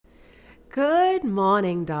Good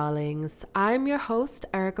morning, darlings. I'm your host,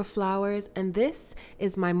 Erica Flowers, and this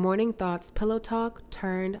is my Morning Thoughts Pillow Talk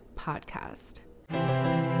turned podcast.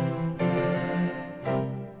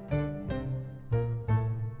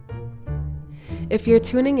 If you're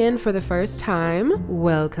tuning in for the first time,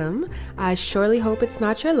 welcome. I surely hope it's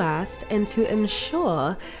not your last, and to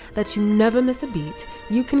ensure that you never miss a beat,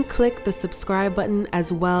 you can click the subscribe button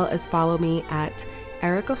as well as follow me at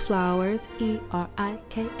Erica Flowers,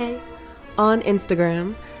 Erika, on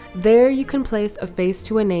Instagram. There you can place a face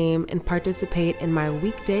to a name and participate in my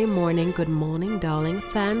weekday morning Good Morning Darling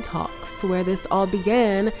fan talks, where this all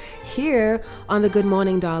began. Here on the Good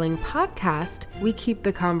Morning Darling podcast, we keep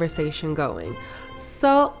the conversation going.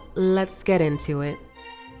 So let's get into it.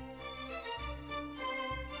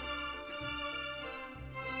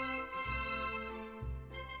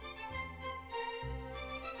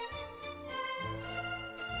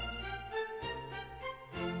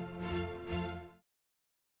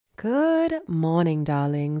 Good morning,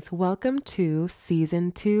 darlings. Welcome to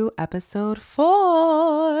Season 2, Episode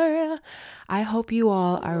 4. I hope you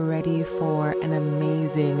all are ready for an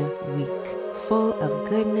amazing week full of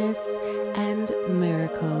goodness and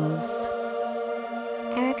miracles.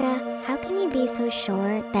 Erica, how can you be so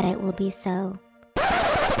sure that it will be so?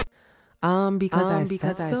 Because I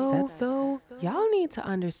said so. Y'all need to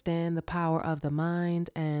understand the power of the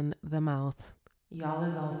mind and the mouth. Y'all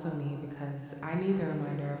is also me because I need the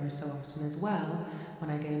reminder every so often as well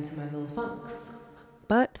when I get into my little funks.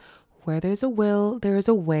 But where there's a will, there is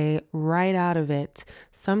a way right out of it.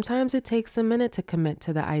 Sometimes it takes a minute to commit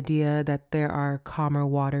to the idea that there are calmer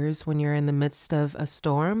waters when you're in the midst of a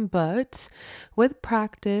storm, but with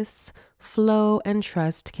practice, flow and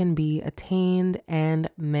trust can be attained and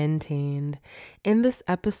maintained. In this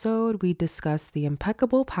episode, we discuss the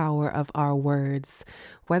impeccable power of our words.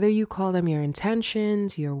 Whether you call them your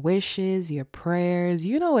intentions, your wishes, your prayers,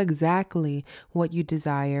 you know exactly what you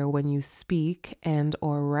desire when you speak and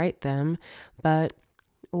or write them. But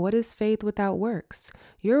what is faith without works?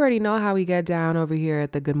 You already know how we get down over here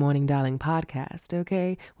at the Good Morning Darling podcast,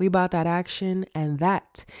 okay? We bought that action, and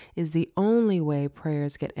that is the only way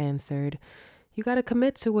prayers get answered. You got to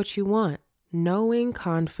commit to what you want, knowing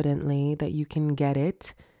confidently that you can get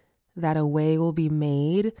it, that a way will be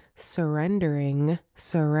made, surrendering,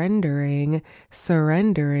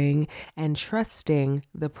 and trusting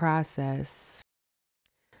the process.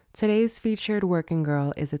 Today's featured working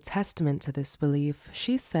girl is a testament to this belief.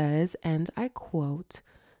 She says, and I quote,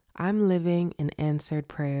 "I'm living in answered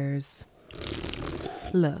prayers."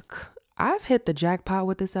 Look, I've hit the jackpot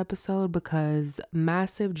with this episode because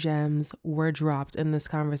massive gems were dropped in this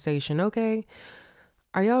conversation, okay?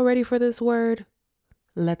 Are y'all ready for this word?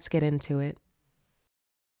 Let's get into it.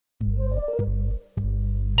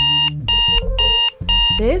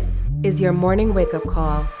 This is your morning wake-up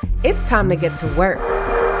call. It's time to get to work.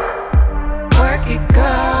 Work it,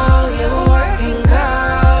 girl, you're a working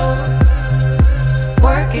girl.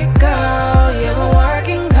 Work it, girl, you're a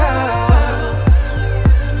working girl.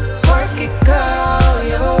 Work it, girl,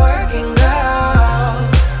 you're a working girl.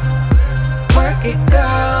 Work it,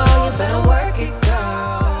 girl, you better work it,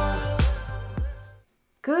 girl.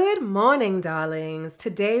 Good morning, darlings.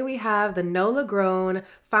 Today we have the Nola Grown,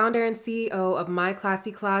 founder and CEO of My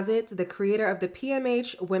Classy Closet, the creator of the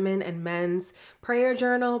PMH Women and Men's Prayer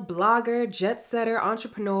Journal, blogger, jet setter,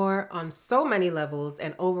 entrepreneur on so many levels,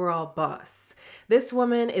 and overall boss. This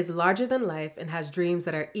woman is larger than life and has dreams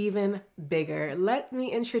that are even bigger. Let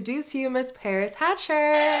me introduce you, Miss Paris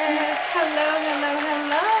Hatcher. Hello.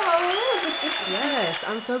 Yes,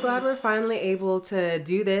 I'm so glad we're finally able to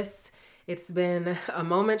do this. It's been a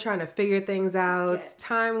moment trying to figure things out,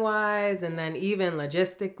 time-wise, and then even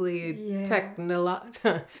logistically,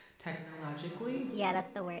 technologically. Yeah,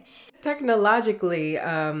 that's the word. Technologically,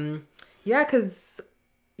 because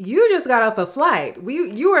you just got off a flight.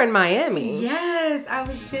 You were in Miami. Yes, I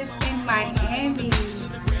was just in Miami.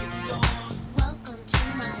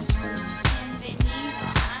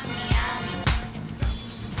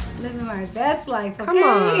 Living my best life, okay? Come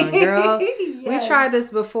on, girl. Yes. We tried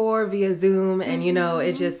this before via Zoom, and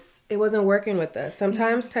it wasn't working with us.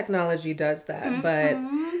 Sometimes technology does that, but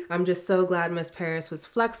I'm just so glad Miss Paris was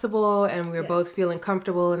flexible, and we were both feeling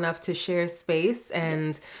comfortable enough to share space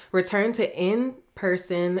and return to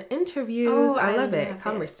in-person interviews. Oh, I love it.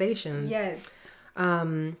 Conversations. Yes.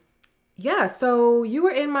 Yeah, so you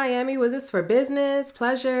were in Miami. Was this for business,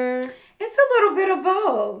 pleasure? It's a little bit of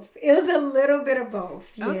both. It was a little bit of both.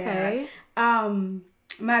 Yeah. Okay.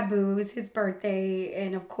 my boo, it's his birthday,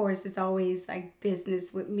 and of course it's always like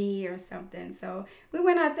business with me or something. So we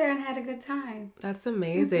went out there and had a good time. That's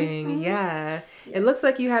amazing. Yeah. It looks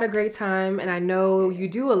like you had a great time, and I know you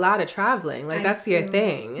do a lot of traveling. Like, that's your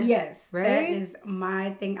thing. Yes. Right? That is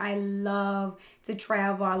my thing. I love to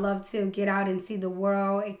travel. I love to get out and see the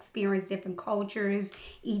world, experience different cultures,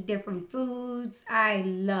 eat different foods. I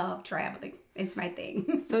love traveling. It's my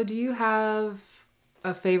thing. So do you have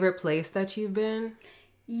a favorite place that you've been?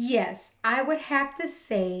 Yes, I would have to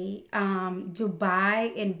say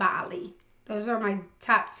Dubai and Bali. Those are my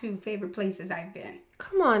top two favorite places I've been.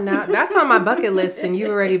 Come on now. That's on my bucket list, and you've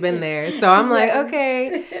already been there. So I'm like,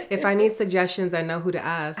 okay, if I need suggestions, I know who to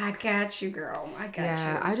ask. I got you, girl. I got you.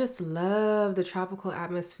 Yeah, I just love the tropical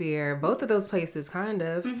atmosphere. Both of those places, kind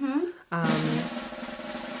of.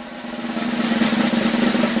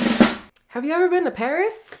 Have you ever been to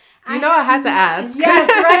Paris? I had to ask. Yes,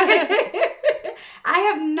 right. I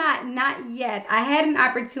have not yet. I had an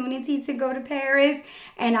opportunity to go to Paris,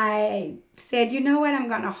 and I said, you know what, I'm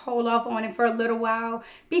going to hold off on it for a little while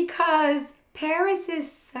because Paris is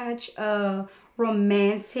such a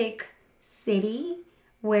romantic city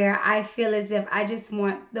where I feel as if I just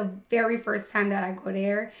want the very first time that I go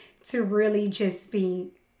there to really just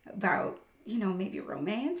be about, maybe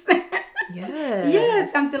romance. Yes. Yeah,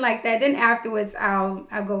 something like that. Then afterwards, I'll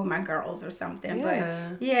go with my girls or something. Yeah.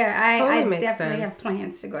 But yeah, I Totally definitely makes have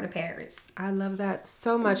plans to go to Paris. I love that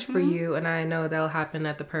so much for you, and I know that'll happen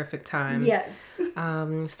at the perfect time. Yes.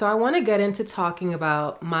 So I want to get into talking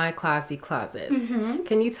about My Classy Closets.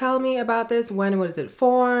 Can you tell me about this? When was it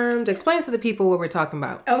formed? Explain to the people what we're talking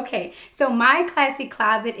about. Okay, so My Classy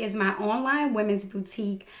Closet is my online women's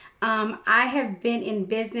boutique. I have been in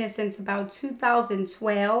business since about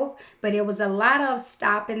 2012, but it was a lot of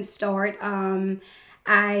stop and start.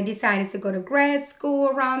 I decided to go to grad school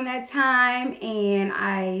around that time, and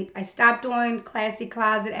I stopped doing Classy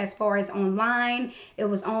Closet as far as online. It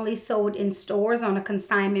was only sold in stores on a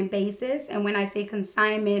consignment basis. And when I say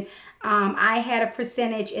consignment, I had a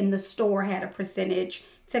percentage and the store had a percentage,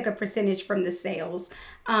 took a percentage from the sales.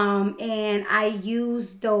 And I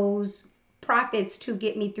used those profits to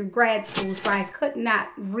get me through grad school, so I could not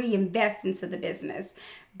reinvest into the business.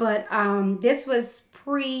 But this was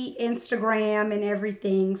pre-Instagram and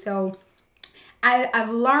everything, so I've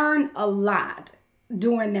learned a lot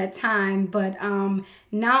during that time. But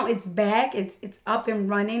now it's back, it's up and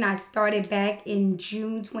running. I started back in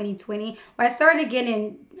June 2020. Well, I started again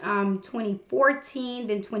in 2014,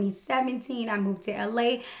 then 2017 I moved to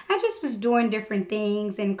LA. I just was doing different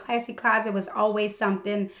things, and Classy Closet was always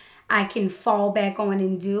something I can fall back on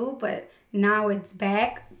and do. But now it's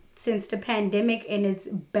back since the pandemic, and it's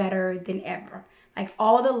better than ever. Like,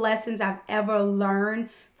 all the lessons I've ever learned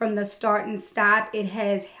from the start and stop, it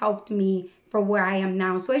has helped me for where I am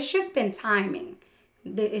now. So it's just been timing.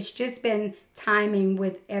 It's just been timing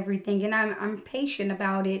with everything, and I'm patient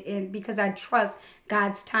about it, and because I trust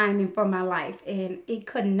God's timing for my life, and it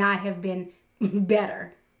could not have been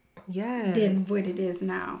better. Yes. Than what it is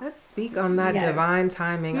now. Let's speak on that divine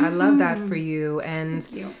timing. I love that for you. And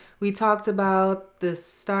we talked about the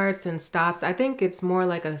starts and stops. I think it's more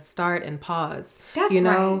like a start and pause. That's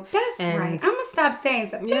right. That's right. I'm going to stop saying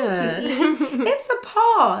something. Thank you, E. It's a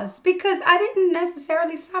pause, because I didn't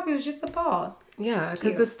necessarily stop. It was just a pause. Yeah,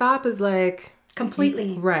 because the stop is like...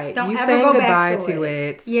 Completely. Right. Don't you ever saying go goodbye back to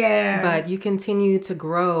it. Yeah. But you continue to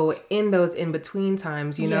grow in those in-between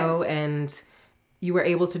times, you know, and... you were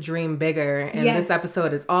able to dream bigger. And this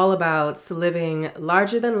episode is all about living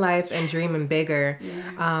larger than life and dreaming bigger.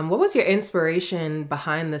 Yeah. What was your inspiration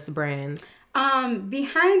behind this brand?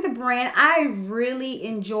 Behind the brand, I really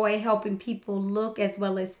enjoy helping people look as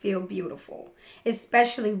well as feel beautiful,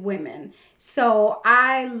 especially women. So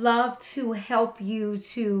I love to help you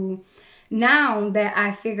to, now that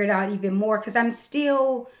I figured out even more, because I'm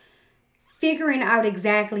still figuring out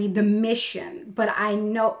exactly the mission, but I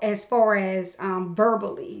know as far as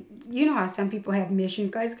verbally, you know how some people have mission,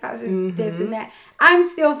 guys, just this and that. I'm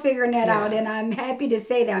still figuring that out, and I'm happy to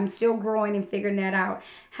say that I'm still growing and figuring that out.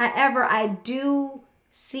 However, I do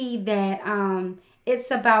see that it's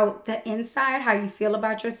about the inside, how you feel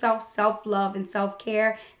about yourself, self-love and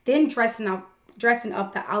self-care, then dressing up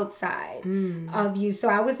the outside of you. So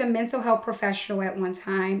I was a mental health professional at one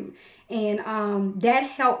time, and that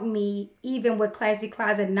helped me even with Classy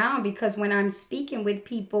Closet now, because when I'm speaking with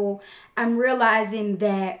people, I'm realizing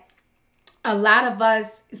that a lot of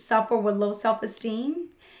us suffer with low self-esteem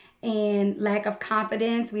and lack of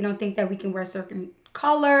confidence. We don't think that we can wear certain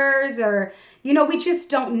colors, or we just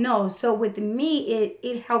don't know. So with me,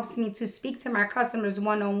 it helps me to speak to my customers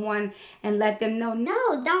one-on-one and let them know,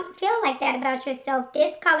 no, don't feel like that about yourself.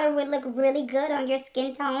 This color would look really good on your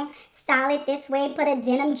skin tone. Style it this way, put a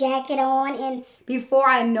denim jacket on, and before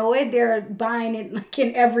I know it, they're buying it like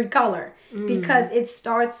in every color, because it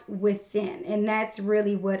starts within. And that's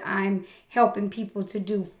really what I'm helping people to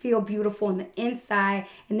do. Feel beautiful on the inside,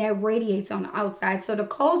 and that radiates on the outside. So the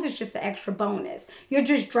clothes is just an extra bonus. You're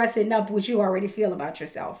just dressing up what you already feel about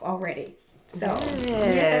yourself already. So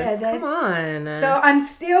yes, come on. So I'm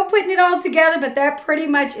still putting it all together, but that pretty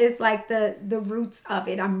much is like the roots of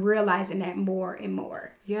it. I'm realizing that more and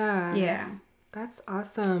more. Yeah. That's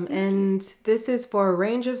awesome. And this is for a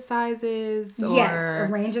range of sizes? Or... Yes, a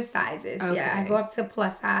range of sizes. Okay. Yeah, I go up to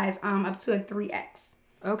plus size, up to a 3X.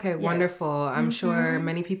 Okay, yes. Wonderful. I'm sure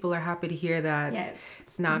many people are happy to hear that. Yes.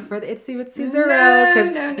 It's not for the itsy bitsy zeros,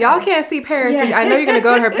 because y'all can't see Paris, but I know you're going to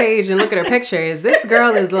go to her page and look at her pictures. This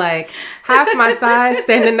girl is like half my size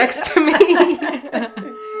standing next to me.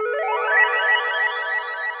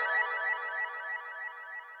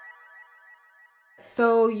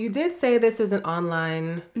 So you did say this is an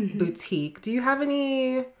online boutique. Do you have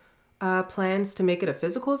any plans to make it a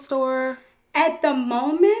physical store? At the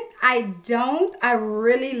moment, I don't. I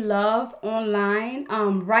really love online.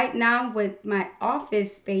 Right now with my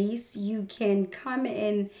office space, you can come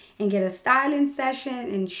in and get a styling session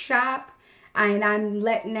and shop. And I'm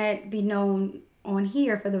letting that be known on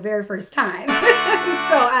here for the very first time. So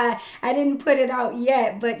I didn't put it out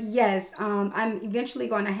yet. But yes, I'm eventually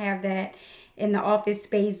going to have that in the office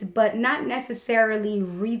space, but not necessarily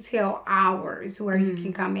retail hours where you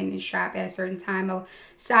can come in and shop at a certain time.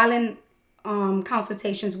 Styling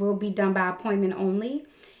consultations will be done by appointment only,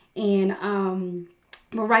 and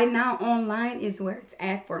but right now online is where it's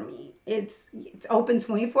at for me. It's open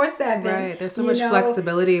 24/7. Right, there's so much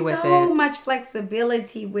flexibility with it. So much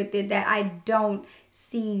flexibility with it that I don't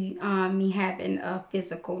see me having a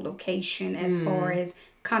physical location as far as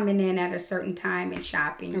coming in at a certain time and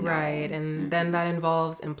shopping. Right, and then that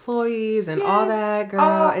involves employees and all that,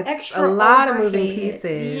 girl. It's a lot of moving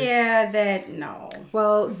pieces. Yeah,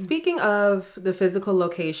 Well, speaking of the physical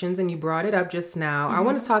locations, and you brought it up just now, I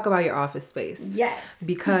want to talk about your office space. Yes.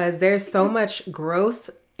 Because there's so much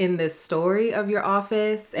growth in this story of your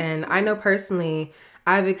office. And I know personally,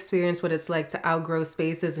 I've experienced what it's like to outgrow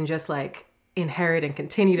spaces and just like inherit and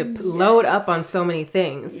continue to load up on so many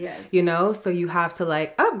things, so you have to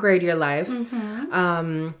like upgrade your life.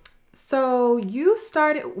 So you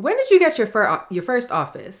started, when did you get your first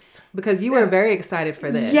office? Because you were very excited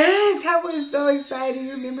for this. Yes, I was so excited.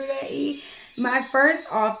 You remember that, E? My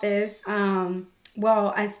first office,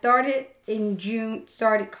 I started in June,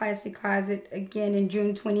 started Classy Closet again in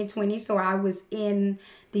June 2020. So I was in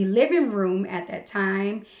the living room at that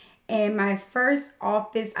time. And my first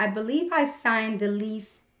office, I believe I signed the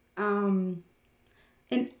lease in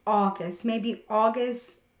August, maybe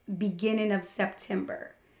August, beginning of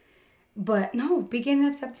September. But no, beginning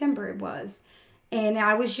of September it was. And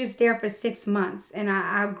I was just there for 6 months, and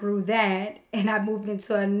I outgrew that, and I moved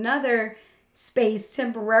into another space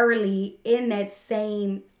temporarily in that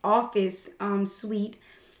same office suite,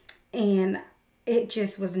 and it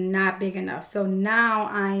just was not big enough. So now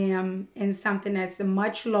I am in something that's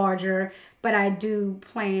much larger, but I do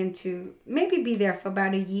plan to maybe be there for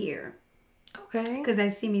about a year. Okay. Because I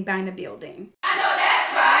see me buying a building. I know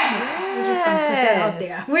that's right. Yes. We're just going to put that out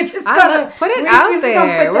there. We're just going to put it out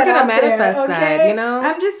there. We're going to manifest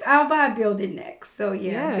that, I'll buy a building next. So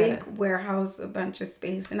big warehouse, a bunch of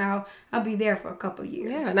space, and I'll be there for a couple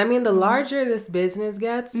years. Yeah, and I mean, the larger this business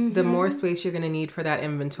gets, the more space you're going to need for that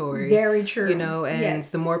inventory. Very true. And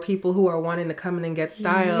the more people who are wanting to come in and get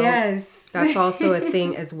styled. Yes. That's also a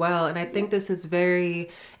thing as well. And I think this is very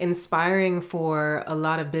inspiring for a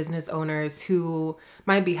lot of business owners who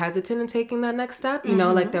might be hesitant in taking that next step.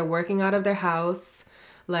 Like they're working out of their house,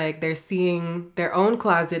 like they're seeing their own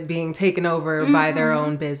closet being taken over by their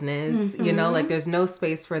own business, like there's no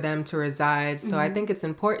space for them to reside. So I think it's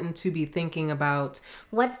important to be thinking about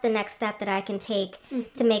what's the next step that I can take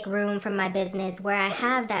to make room for my business where I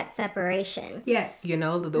have that separation. Yes.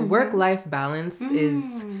 The work-life balance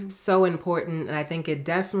is so important. And I think it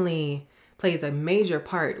definitely plays a major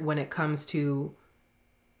part when it comes to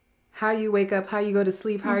how you wake up, how you go to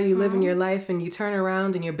sleep, how are you living your life, and you turn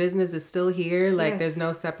around and your business is still here. Like there's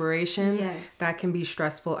no separation. Yes. That can be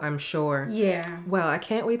stressful, I'm sure. Yeah. Well, I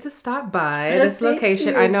can't wait to stop by this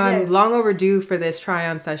location. I know I'm long overdue for this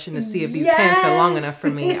try-on session to see if these pants are long enough for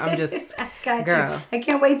me. I'm just, girl. I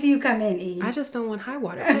can't wait till you come in, E. I just don't want high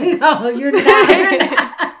water pants. No, you're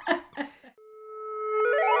not.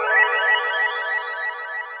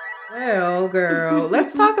 Well, girl,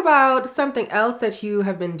 let's talk about something else that you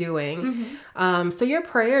have been doing. So your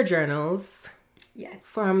prayer journals. Yes.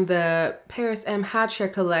 From the Paris M. Hatcher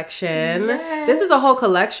collection. Yes. This is a whole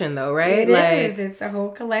collection though, right? It is. It's a whole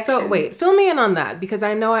collection. So wait, fill me in on that because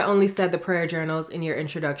I know I only said the prayer journals in your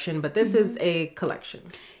introduction, but this is a collection.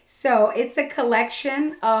 So it's a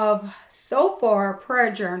collection of so far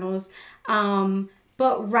prayer journals,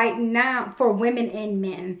 but right now for women and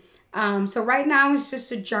men. So right now it's just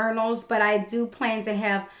the journals, but I do plan to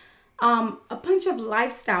have a bunch of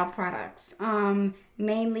lifestyle products,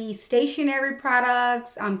 mainly stationery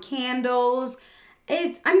products, candles.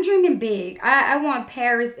 I'm dreaming big. I want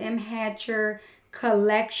Paris M. Hatcher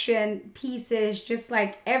collection pieces, just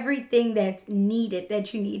like everything that's needed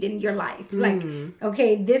that you need in your life. Like,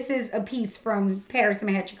 okay, this is a piece from Paris M.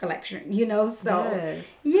 Hatcher collection, so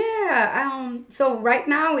Yes. yeah. So right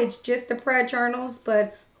now it's just the prayer journals,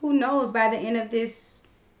 but who knows, by the end of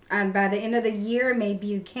the year,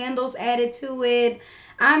 maybe candles added to it.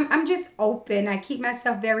 I'm just open. I keep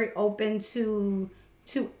myself very open to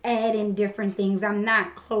add in different things. I'm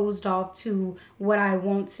not closed off to what I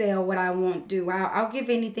won't sell, what I won't do. I'll give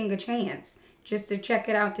anything a chance just to check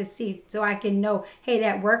it out to see, so I can know, hey,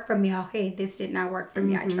 that worked for me. Oh, hey, this did not work for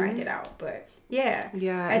me. I tried it out. But yeah,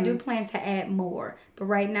 I do plan to add more. But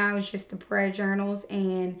right now it's just the prayer journals,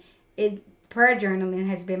 and prayer journaling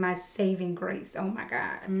has been my saving grace. Oh my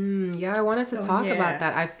God. Yeah, I wanted to talk about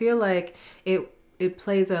that. I feel like it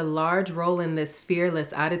plays a large role in this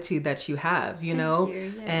fearless attitude that you have, know?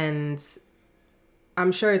 Yes. And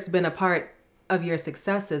I'm sure it's been a part of your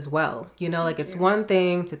success as well. Like it's one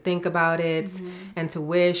thing to think about it and to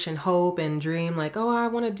wish and hope and dream like, oh, I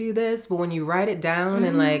want to do this. But when you write it down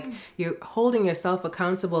and like you're holding yourself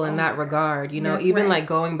accountable in that regard, That's even right. like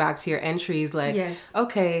going back to your entries, like, Yes.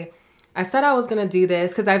 okay, I said I was going to do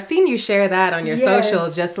this because I've seen you share that on your Yes.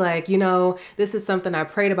 socials, just like, this is something I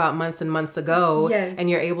prayed about months and months ago. Yes. And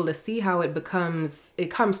you're able to see how it comes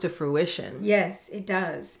to fruition. Yes, it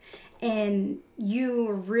does. And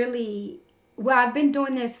I've been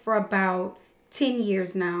doing this for about 10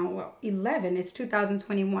 years now. Well, 11. It's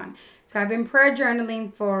 2021. So I've been prayer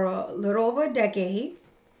journaling for a little over a decade.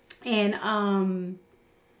 And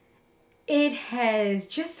it has,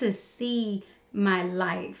 just to see my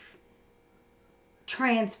life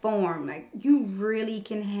transform. Like, you really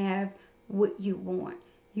can have what you want.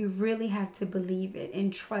 You really have to believe it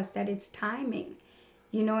and trust that it's timing,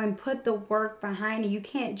 and put the work behind it. You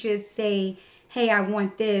can't just say, hey, I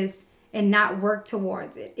want this, and not work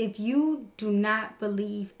towards it. If you do not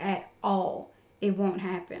believe at all, it won't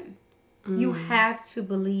happen. You have to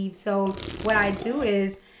believe. So what I do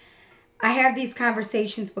is I have these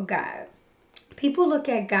conversations with God. People look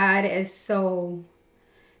at God as so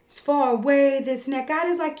far away, this and that. God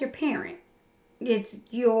is like your parent. It's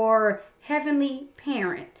your heavenly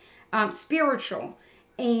parent, spiritual.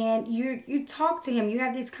 And you talk to him. You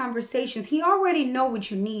have these conversations. He already know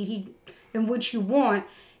what you need and what you want.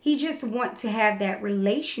 He just want to have that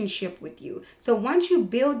relationship with you. So once you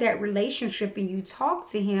build that relationship and you talk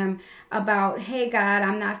to him about, hey, God,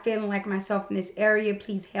 I'm not feeling like myself in this area.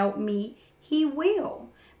 Please help me. He will.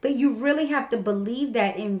 But you really have to believe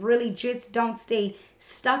that and really just don't stay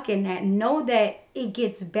stuck in that. Know that it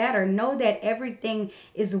gets better. Know that everything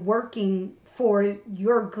is working for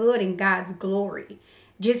your good and God's glory.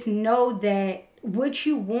 Just know that what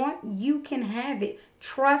you want, you can have it.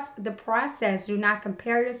 Trust the process. Do not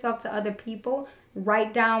compare yourself to other people.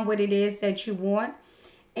 Write down what it is that you want.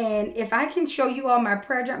 And if I can show you all my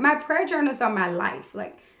prayer journals are my life.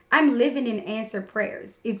 Like, I'm living in answered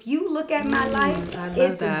prayers. If you look at my life,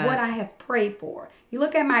 it's that. what I have prayed for. You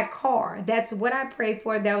look at my car, that's what I prayed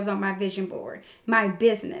for. That was on my vision board. My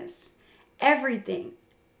business, everything,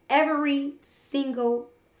 every single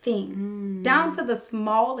thing, down to the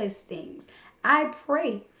smallest things. I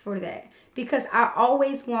pray for that because I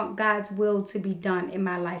always want God's will to be done in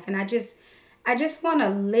my life. And I just want to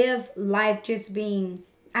live life just being,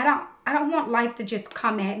 I don't want life to just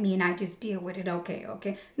come at me and I just deal with it.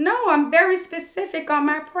 Okay. No, I'm very specific on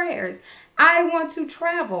my prayers. I want to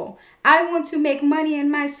travel. I want to make money in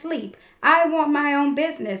my sleep. I want my own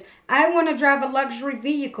business. I want to drive a luxury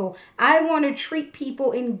vehicle. I want to treat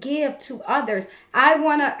people and give to others. I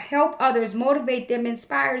want to help others, motivate them,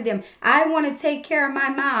 inspire them. I want to take care of my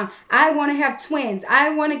mom. I want to have twins. I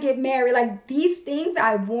want to get married. Like, these things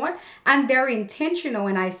I want, I'm very intentional,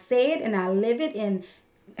 and I say it and I live it, and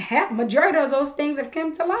majority of those things have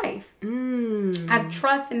come to life. I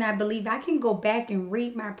trust and I believe. I can go back and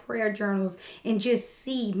read my prayer journals and just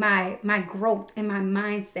see my growth and my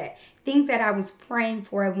mindset. Things that I was praying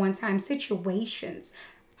for at one time, situations,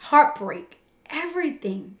 heartbreak,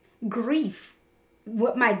 everything. grief.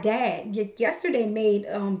 What my dad yesterday made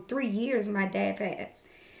 3 years my dad passed.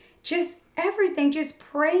 Just everything, just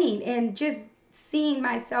praying and just seeing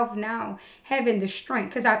myself now having the strength,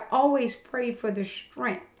 because I always prayed for the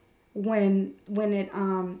strength when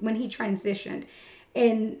he transitioned.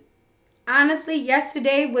 And honestly,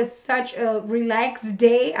 yesterday was such a relaxed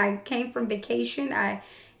day. I came from vacation.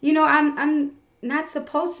 I'm not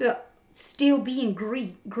supposed to still be in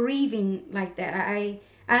grieving like that. I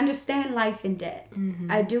understand life and death.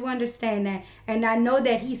 I do understand that. And I know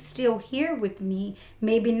that he's still here with me.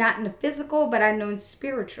 Maybe not in the physical, but I know in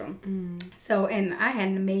spiritual. So, and I had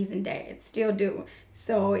an amazing dad. Still do.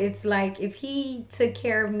 So it's like if he took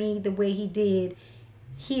care of me the way he did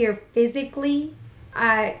here physically,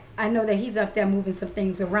 I know that he's up there moving some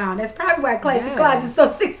things around. That's probably why Classy Closet is so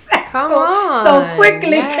successful. Come on. So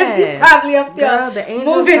quickly, because he's probably up there. Girl, the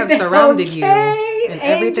angels have surrounded you. And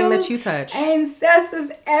everything Angels, that you touch.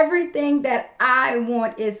 Ancestors, everything that I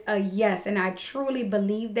want is a yes. And I truly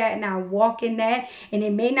believe that, and I walk in that. And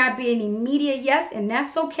it may not be an immediate yes, and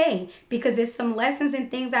that's okay, because there's some lessons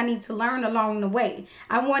and things I need to learn along the way.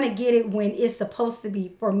 I want to get it when it's supposed to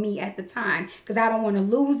be for me at the time, because I don't want to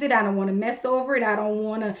lose it. I don't want to mess over it. I don't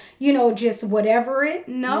want to, just whatever it.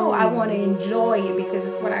 No, I want to enjoy it, because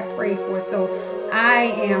it's what I pray for. So I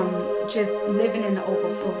am just living in the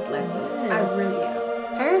overflow of blessings. Yes. I really am.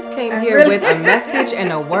 Paris came here with a message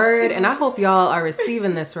and a word, and I hope y'all are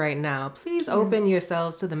receiving this right now. Please open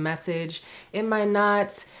yourselves to the message. It might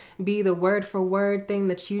not be the word for word thing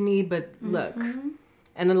that you need, but look.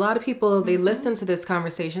 And a lot of people, they listen to this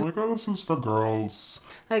conversation. Like, oh, this is for girls.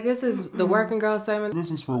 Like, this is the working girl segment.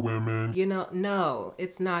 This is for women. No,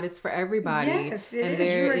 it's not. It's for everybody. Yes, it is.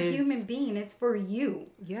 You're a human being. It's for you.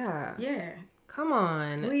 Yeah. Yeah. Come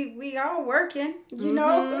on. We all working, you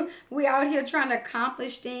know. We out here trying to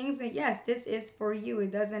accomplish things, and yes, this is for you. It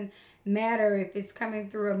doesn't matter if it's coming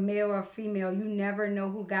through a male or female. You never know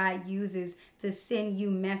who God uses to send you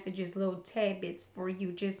messages, little tidbits for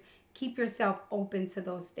you. Just keep yourself open to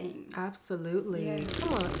those things. Absolutely. Yeah.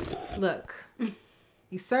 Come on. Look.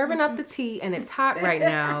 You serving up the tea, and it's hot right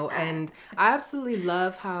now. And I absolutely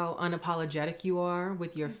love how unapologetic you are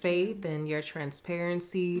with your faith and your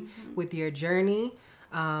transparency with your journey.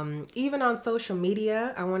 Even on social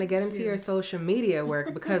media, I want to get into your social media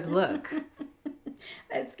work, because look.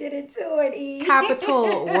 Let's get into it, E.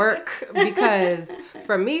 Capital work, because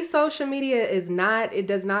for me, social media it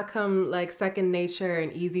does not come like second nature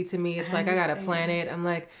and easy to me. It's like I gotta plan it. I'm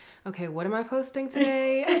like, okay, what am I posting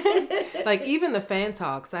today? Like, even the fan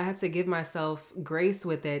talks, I had to give myself grace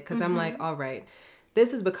with it, because I'm like, all right,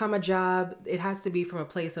 this has become a job. It has to be from a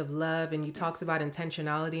place of love. And you talked about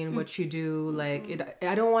intentionality in what you do. Like,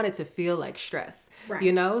 I don't want it to feel like stress,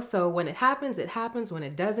 right. So when it happens, it happens. When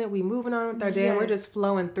it doesn't, we moving on with our day and we're just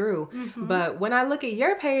flowing through. But when I look at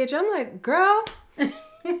your page, I'm like, girl,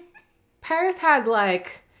 Paris has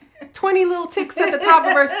like 20 little ticks at the top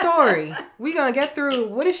of her story. We gonna get through.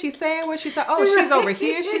 What is she saying? What's she talking? Oh, she's over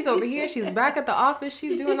here. She's over here. She's back at the office.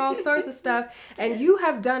 She's doing all sorts of stuff. And you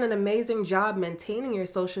have done an amazing job maintaining your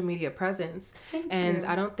social media presence. Thank you.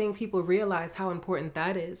 I don't think people realize how important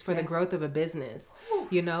that is for the growth of a business.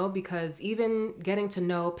 Because even getting to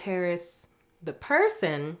know Paris, the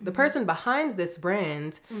person behind this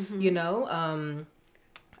brand,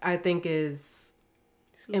 I think is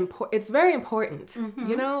it's very important.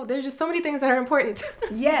 There's just so many things that are important.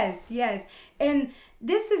 Yes. And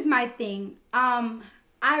this is my thing.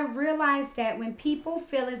 I realize that when people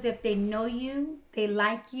feel as if they know you, they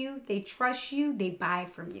like you, they trust you, they buy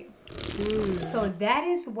from you. So that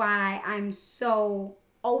is why I'm so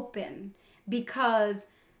open, because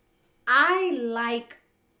I like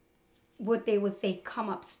what they would say, come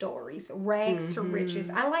up stories, rags to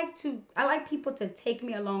riches. I like people to take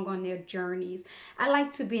me along on their journeys. I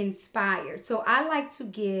like to be inspired. So I like to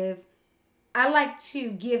give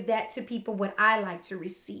that to people, what I like to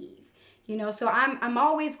receive. So I'm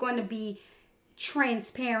always going to be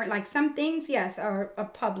transparent. Like, some things, yes, are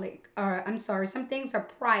public, or some things are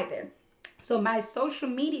private. So my social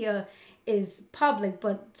media is public,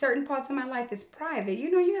 but certain parts of my life is private.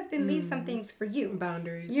 You have to leave some things for you.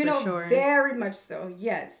 Boundaries, for sure. Very much so,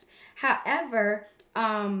 yes. However,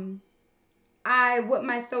 with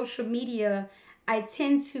my social media, I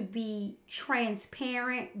tend to be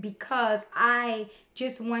transparent, because I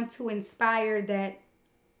just want to inspire that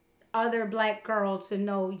other Black girl to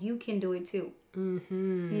know you can do it too.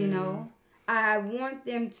 I want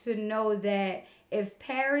them to know that if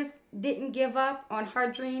Paris didn't give up on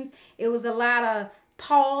her dreams, it was a lot of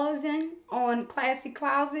pausing on Classy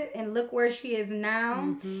Closet, and look where she is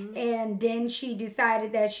now. And then she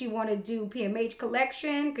decided that she wanted to do PMH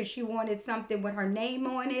collection because she wanted something with her name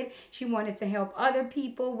on it. She wanted to help other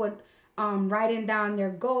people with writing down their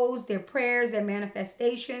goals, their prayers, their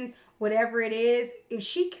manifestations, whatever it is. If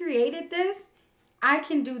she created this, I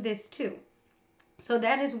can do this too. So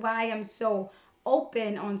that is why I'm so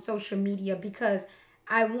open on social media, because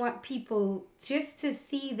I want people just to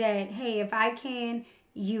see that, hey, if I can,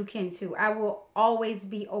 you can too. I will always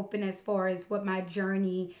be open as far as what my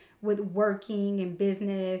journey with working and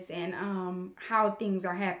business and how things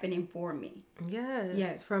are happening for me.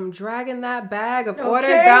 Yes. From dragging that bag of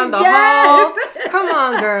orders down the hall. Come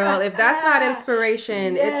on, girl. If that's not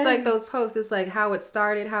inspiration, it's like those posts. It's like how it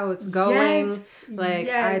started, how it's going.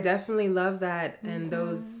 I definitely love that. And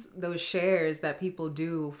those shares that people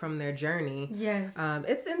do from their journey. Yes.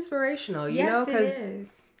 It's inspirational, you know,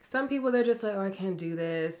 because some people, they're just like, oh, I can't do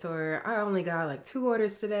this. Or I only got like 2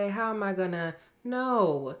 orders today. How am I going to?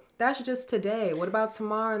 No, that's just today. What about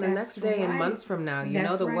tomorrow and the next day and months from now? You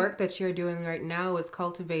know, the work that you're doing right now is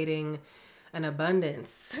cultivating an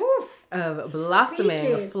abundance of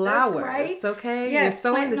blossoming flowers. Okay, you're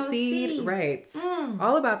sowing the seed, right?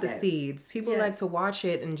 All about the seeds. People like to watch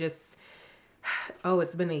it and just, oh,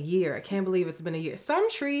 it's been a year. I can't believe it's been a year.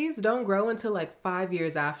 Some trees don't grow until like 5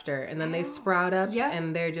 years after, and then they sprout up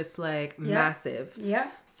and they're just like massive. Yeah.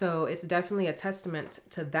 So it's definitely a testament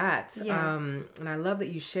to that. Yes. And I love that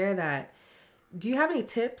you share that. Do you have any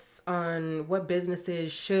tips on what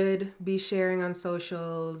businesses should be sharing on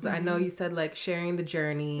socials? I know you said like sharing the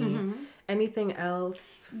journey. Anything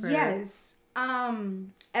else? Yes.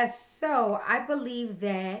 So I believe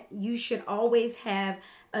that you should always have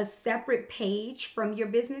a separate page from your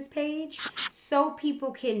business page so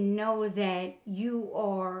people can know that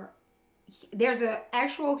there's an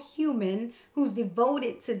actual human who's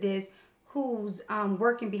devoted to this, who's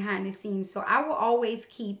working behind the scenes. So I will always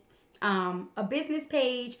keep a business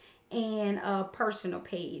page and a personal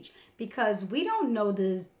page, because we don't know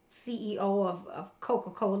the CEO of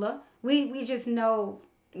Coca-Cola. We just know,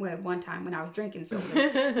 well, one time when I was drinking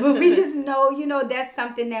sodas, but we just know, you know, that's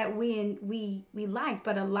something that we like.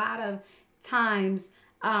 But a lot of times,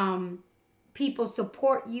 people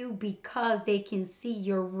support you because they can see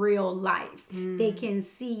your real life. They can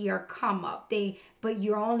see your come up. But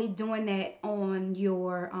you're only doing that on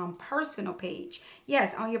your personal page.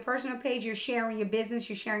 Yes, on your personal page, you're sharing your business,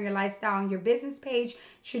 you're sharing your lifestyle. On your business page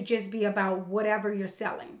should just be about whatever you're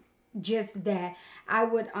selling. Just that. I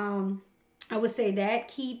would say that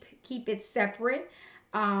keep it separate,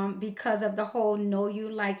 because of the whole know you,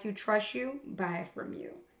 like you, trust you, buy it from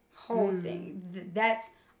you whole thing.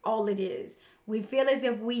 That's all it is. We feel as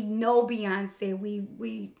if we know Beyonce.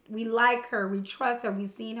 We like her. We trust her. We've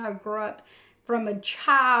seen her grow up from a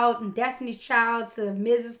child, and Destiny's Child, to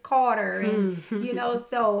Mrs. Carter, and you know,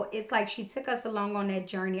 so it's like she took us along on that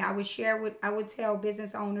journey. I would tell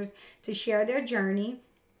business owners to share their journey.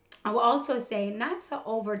 I will also say not to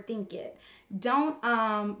overthink it. Don't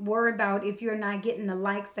worry about if you're not getting the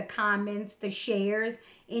likes, the comments, the shares,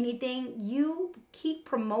 anything. You keep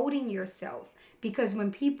promoting yourself, because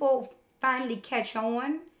when people finally catch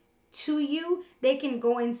on to you, they can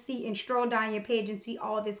go and see and stroll down your page and see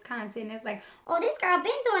all this content. It's like, oh, this girl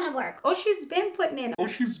been doing the work. Oh, she's been putting in. Oh,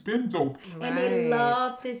 she's been dope. And they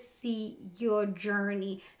love to see your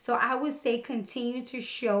journey. So I would say continue to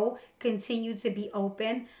show, continue to be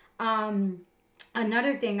open.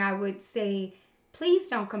 Another thing I would say, please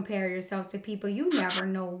don't compare yourself to people. You never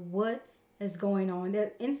know what is going on.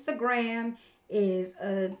 The Instagram is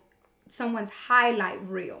someone's highlight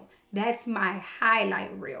reel. That's my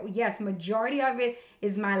highlight reel. Yes, majority of it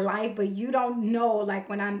is my life, but you don't know, like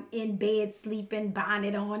when I'm in bed sleeping,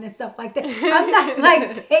 bonnet on and stuff like that. I'm not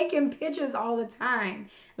like taking pictures all the time.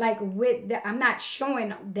 Like with that, I'm not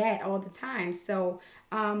showing that all the time. So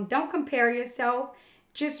don't compare yourself.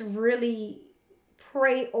 Just really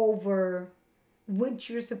pray over what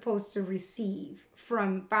you're supposed to receive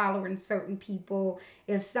from following certain people.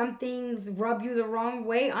 If some things rub you the wrong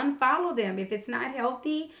way, unfollow them. If it's not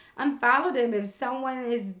healthy, unfollow them. If someone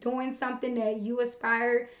is doing something that you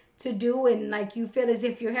aspire to do and like you feel as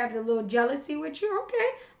if you're having a little jealousy with you, okay,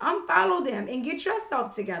 unfollow them and get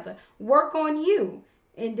yourself together. Work on you.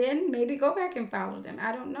 And then maybe go back and follow them.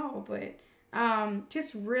 I don't know, but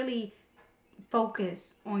just really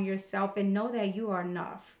focus on yourself and know that you are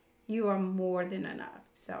enough. You are more than enough.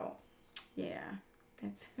 So, yeah,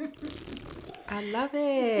 that's. I love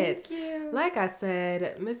it. Thank you. Like I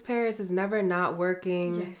said, Miss Paris is never not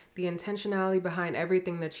working. Yes. The intentionality behind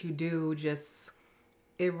everything that you do just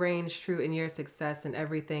it reigns true in your success and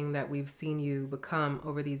everything that we've seen you become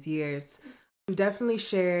over these years. You've definitely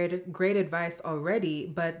shared great advice already,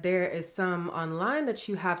 but there is some online that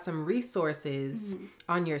you have some resources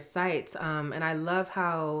on your site. And I love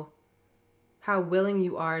how willing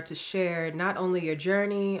you are to share not only your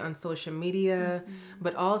journey on social media,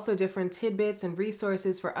 but also different tidbits and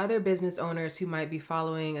resources for other business owners who might be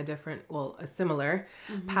following a similar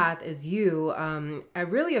path as you, at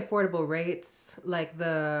really affordable rates, like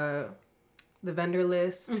the vendor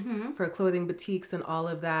list for clothing boutiques and all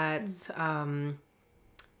of that.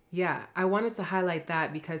 Yeah, I wanted to highlight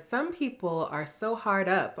that because some people are so hard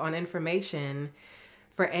up on information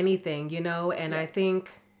for anything, and I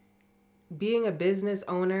think being a business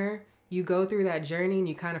owner, you go through that journey and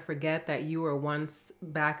you kind of forget that you were once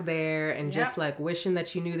back there and just like wishing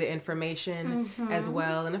that you knew the information as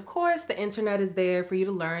well. And of course, the internet is there for you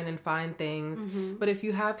to learn and find things. But if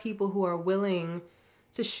you have people who are willing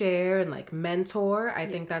to share and like mentor, I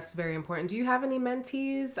think that's very important. Do you have any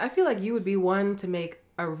mentees? I feel like you would be one to make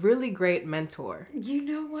a really great mentor. You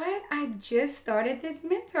know what? I just started this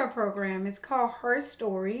mentor program. It's called Her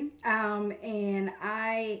Story. And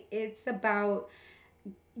it's about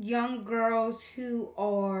young girls who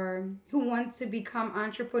want to become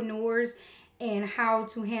entrepreneurs and how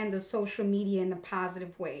to handle social media in a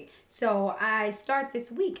positive way. So I start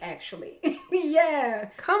this week actually. Yeah.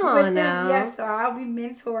 Come on now. Yes, so I'll be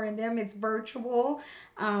mentoring them. It's virtual.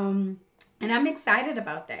 And I'm excited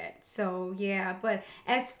about that. So, yeah. But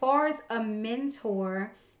as far as a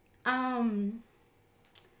mentor, my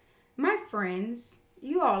friends,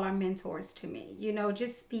 you all are mentors to me.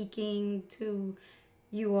 Just speaking to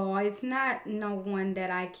you all. It's not no one that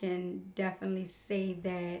I can definitely say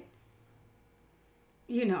that,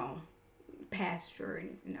 pastor.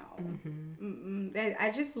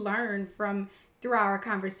 I just learned through our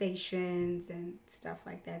conversations and stuff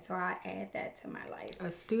like that. So I add that to my life. A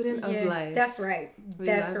student of life. That's right.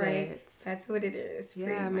 That's right. It. That's what it is.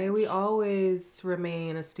 Yeah, may we always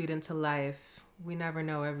remain a student to life. We never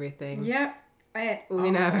know everything. Yep.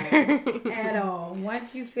 Never. At all.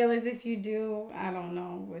 Once you feel as if you do, I don't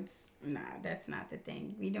know. That's not the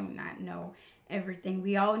thing. We do not know everything.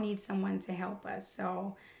 We all need someone to help us.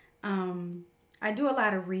 So I do a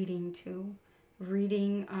lot of reading too.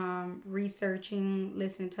 Researching,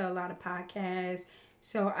 listening to a lot of podcasts.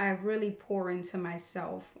 So I really pour into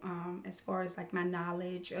myself as far as like my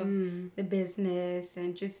knowledge of the business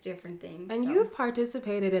and just different things. And you've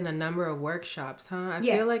participated in a number of workshops, huh? I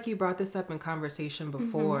feel like you brought this up in conversation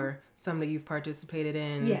before, some that you've participated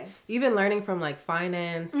in. Yes. Even learning from like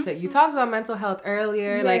finance you talked about mental health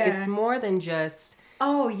earlier. Yeah. Like it's more than just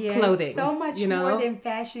clothing. So much more than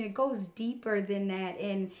fashion. It goes deeper than that.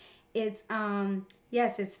 And it's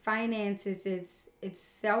it's finances, it's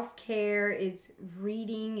self-care, it's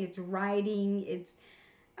reading, it's writing, it's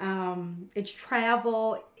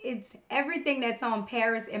travel, it's everything that's on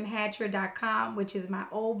ParisMhatcher.com, which is my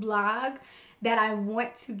old blog that I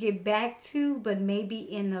want to get back to, but maybe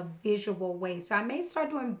in a visual way. So I may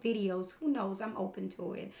start doing videos. Who knows? I'm open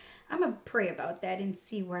to it. I'm going to pray about that and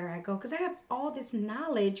see where I go, because I have all this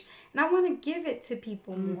knowledge and I want to give it to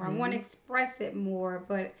people more. I want to express it more,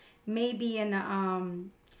 but maybe in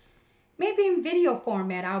video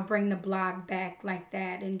format, I'll bring the blog back like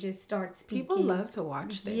that and just start speaking. People love to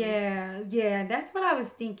watch things. Yeah, that's what I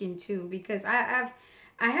was thinking too, because I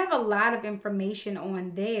have a lot of information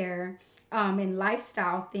on there, and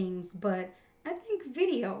lifestyle things, but I think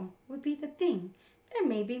video would be the thing. That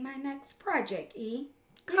may be my next project, E.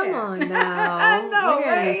 Come on now. I know, we're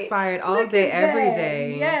right? inspired all day, every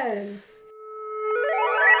day. Yes.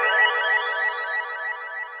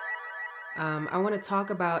 I want to talk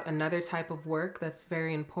about another type of work that's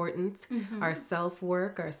very important, our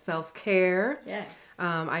self-work, our self-care. Yes.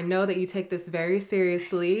 I know that you take this very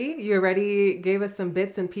seriously. You already gave us some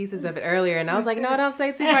bits and pieces of it earlier, and I was like, no, don't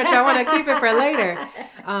say too much. I want to keep it for later.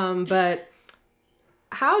 But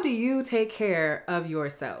how do you take care of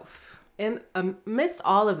yourself in amidst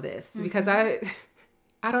all of this? Because I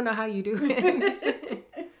don't know how you do it.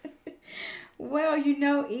 Well,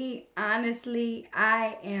 E, honestly,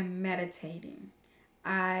 I am meditating.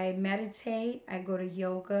 I meditate, I go to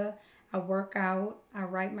yoga, I work out, I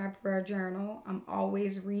write my prayer journal. I'm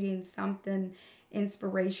always reading something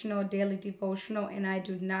inspirational, daily devotional, and I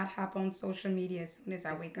do not hop on social media as soon as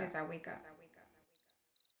I wake up.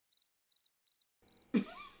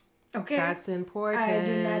 Okay. That's important. I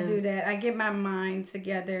do not do that. I get my mind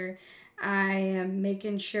together. I am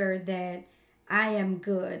making sure that I am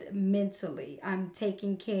good mentally. I'm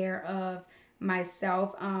taking care of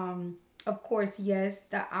myself. Of course, yes,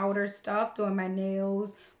 the outer stuff, doing my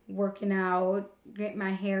nails, working out, getting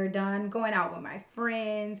my hair done, going out with my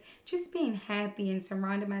friends, just being happy and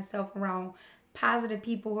surrounding myself around positive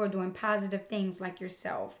people who are doing positive things like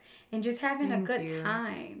yourself, and just having a good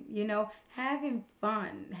time, having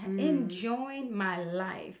fun, enjoying my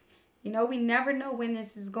life. We never know when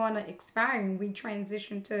this is going to expire and we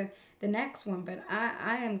transition to the next one, but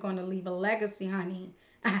I am going to leave a legacy, honey.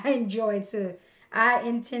 I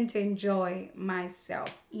intend to enjoy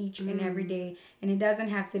myself each and every day. And it doesn't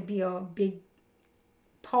have to be a big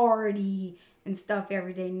party and stuff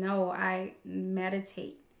every day. No, I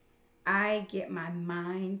meditate. I get my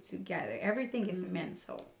mind together. Everything is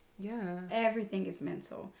mental. Yeah. Everything is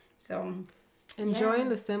mental. So enjoying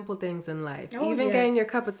the simple things in life. Oh, Even getting your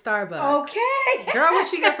cup of Starbucks. Okay. Girl,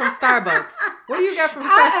 what you get from Starbucks? What do you get from Starbucks?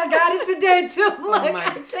 I got it today too. Look, Oh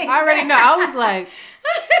my, I already know. I was like,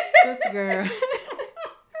 this girl.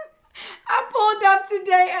 I pulled up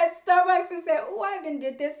today at Starbucks and said, oh, I haven't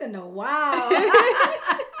did this in a while.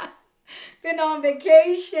 Been on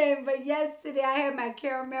vacation, but yesterday I had my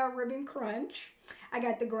caramel ribbon crunch. I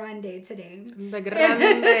got the grande today. The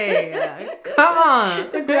grande. Come on.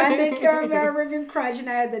 The grande caramel ribbon crunch, and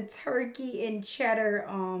I had the turkey and cheddar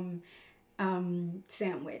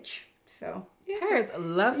sandwich. So Paris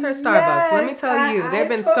loves her Starbucks. Let me tell you, there have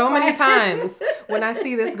been so many times when I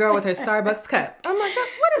see this girl with her Starbucks cup. I'm like,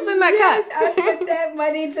 what is in that cup? I put that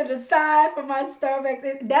money to the side for my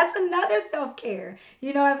Starbucks. That's another self-care.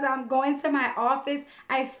 As I'm going to my office,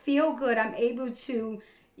 I feel good. I'm able to,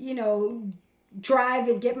 drive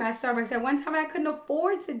and get my Starbucks. At one time, I couldn't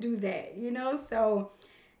afford to do that, so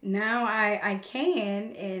now I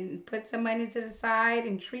can, and put some money to the side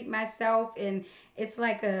and treat myself. And it's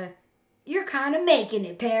like you're kind of making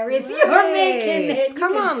it, Paris. Right. You're making it.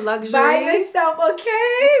 Come on, luxury. By yourself, okay?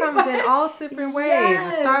 It comes in all different ways.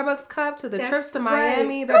 Yes. The Starbucks cup to the trips to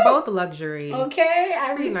Miami, they're both luxury. Okay,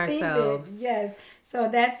 I Treating receive ourselves. it. Yes. So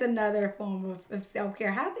that's another form of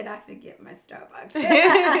self-care. How did I forget my Starbucks?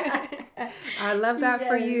 I love that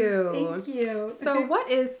for you. Thank you. So what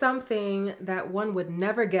is something that one would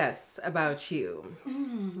never guess about you?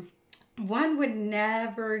 One would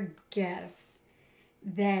never guess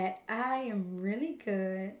that I am really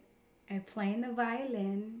good at playing the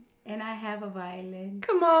violin, and I have a violin.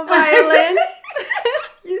 Come on, violin.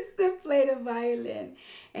 Used to play the violin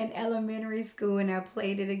in elementary school, and I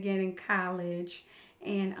played it again in college.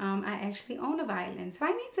 And I actually own a violin, so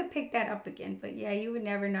I need to pick that up again. But yeah, you would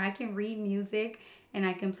never know. I can read music, and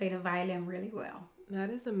I can play the violin really well. That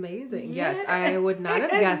is amazing. Yeah. Yes, I would not have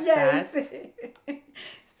guessed that.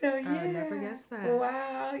 So yeah, I would never guess that.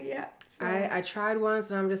 Wow, yeah. So, I tried once,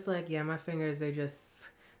 and I'm just like, yeah, my fingers, it's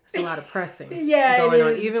a lot of pressing Yeah, going it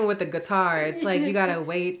on. is. Even with the guitar, it's like you gotta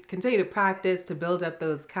continue to practice to build up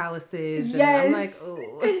those calluses. And Yes. I'm like,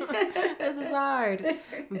 oh, this is hard.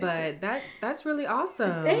 But that's really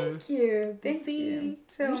awesome. Thank you. Thank See, you.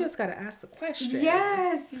 So, you just gotta ask the question.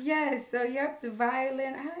 yes. So yep, the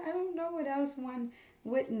violin. I don't know what else one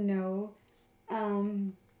wouldn't know.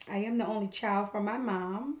 I am the only child from my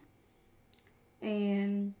mom,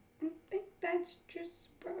 and I think that's just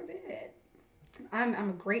about it. I'm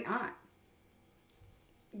a great aunt.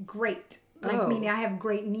 Great. Meaning I have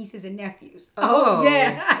great nieces and nephews. Oh.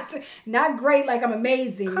 Yeah. Not great like I'm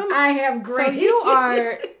amazing. I have great.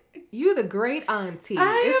 So you the great auntie.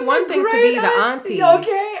 I It's am one a thing to great be the auntie.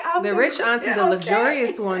 Okay. I'm The rich auntie, the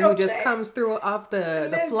luxurious one who just okay. comes through off the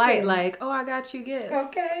Listen. flight like, oh, I got you gifts.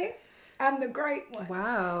 Okay. I'm the great one.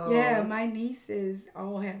 Wow. Yeah, my nieces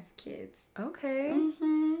all have kids. Okay.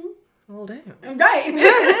 Mm-hmm. Well, damn.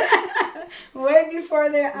 Right. Way before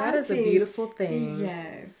their auntie. That is a beautiful thing.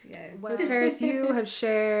 Yes. Miss Harris, you have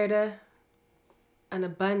shared an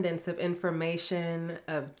abundance of information,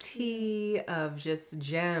 of tea, of just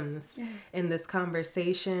gems in this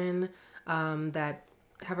conversation that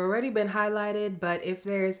have already been highlighted. But if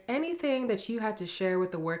there's anything that you had to share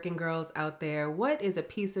with the working girls out there, what is a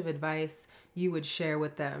piece of advice you would share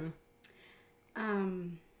with them?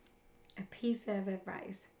 A piece of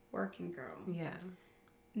advice, working girl. Yeah.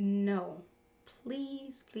 No.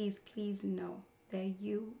 Please, please, please know that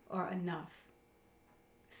you are enough.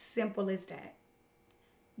 Simple as that.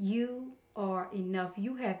 You are enough.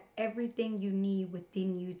 You have everything you need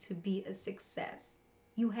within you to be a success.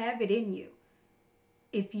 You have it in you.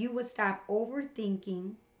 If you would stop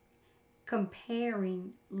overthinking,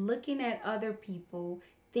 comparing, looking at other people,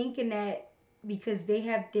 thinking that because they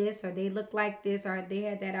have this or they look like this or they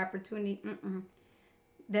had that opportunity,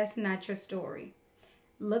 that's not your story.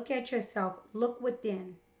 Look at yourself, look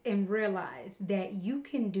within, and realize that you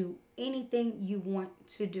can do anything you want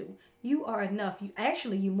to do. You are enough.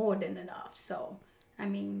 You're more than enough. So,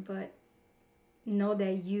 but Know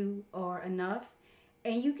that you are enough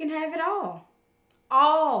and you can have it all.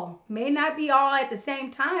 All. May not be all at the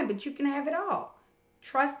same time, but you can have it all.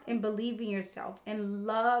 Trust and believe in yourself and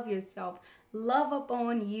love yourself. Love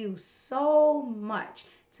upon you so much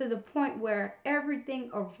to the point where everything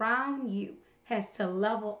around you has to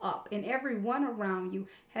level up and everyone around you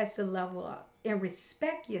has to level up, and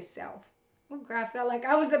respect yourself. Oh, girl, I felt like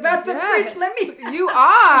I was about to preach. Let me. You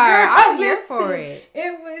are. Girl, I'm here listen. for it.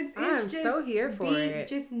 I'm just so here for it.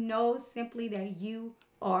 Just know simply that you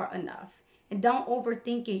are enough. And don't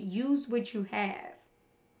overthink it. Use what you have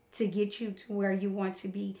to get you to where you want to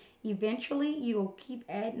be. Eventually, you'll keep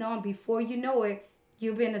adding on. Before you know it,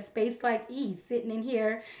 you'll be in a space like E, sitting in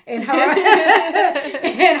here in her,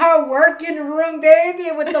 in her working room,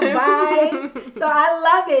 baby, with the vibes. So I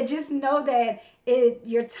love it. Just know that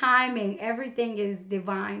your timing, everything is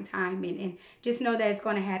divine timing. And just know that it's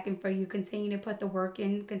going to happen for you. Continue to put the work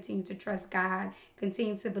in. Continue to trust God.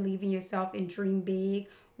 Continue to believe in yourself and dream big.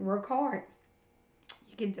 Work hard.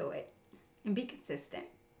 You can do it. And be consistent.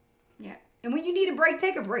 Yeah. And when you need a break,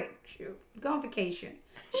 take a break. Shoot. Go on vacation.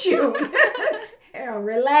 Shoot. Hell,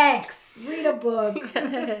 relax. Read a book.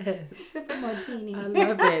 Yes. Sip a martini. I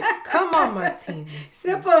love it. Come on, Martini.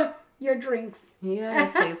 Sip your drinks.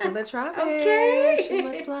 Yes, Taste of the Tropics. Okay. She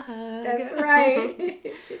must plug. That's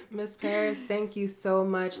right. Miss Paris, thank you so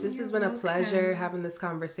much. This has been a pleasure having this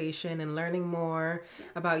conversation and learning more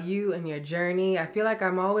about you and your journey. I feel like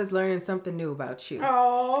I'm always learning something new about you.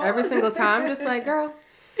 Oh. Every single time, just like, girl,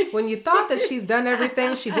 when you thought that she's done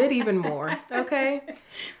everything, she did even more. Okay?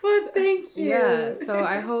 Well, thank you. Yeah, so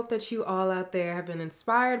I hope that you all out there have been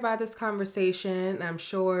inspired by this conversation. I'm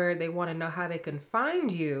sure they want to know how they can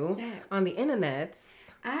find you on the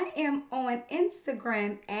internets. I am on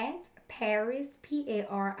Instagram at Paris,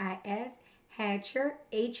 Paris, Hatcher,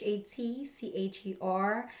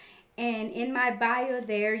 Hatcher. And in my bio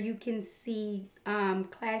there, you can see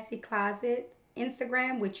Classy Closet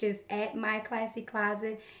Instagram, which is at My Classy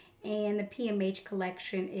Closet, and the PMH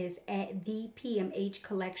collection is at the PMH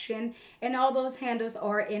collection, and all those handles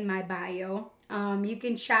are in my bio. You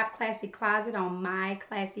can shop Classy Closet on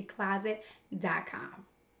myclassycloset.com.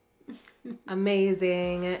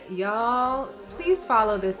 Amazing. Y'all, please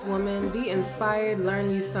follow this woman. Be inspired.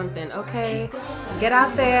 Learn you something, okay? Get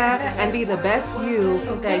out there and be the best you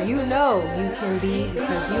that you know you can be,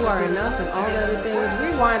 because you are enough and all the other things.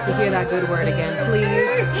 We want to hear that good word again, please.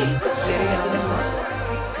 Get it.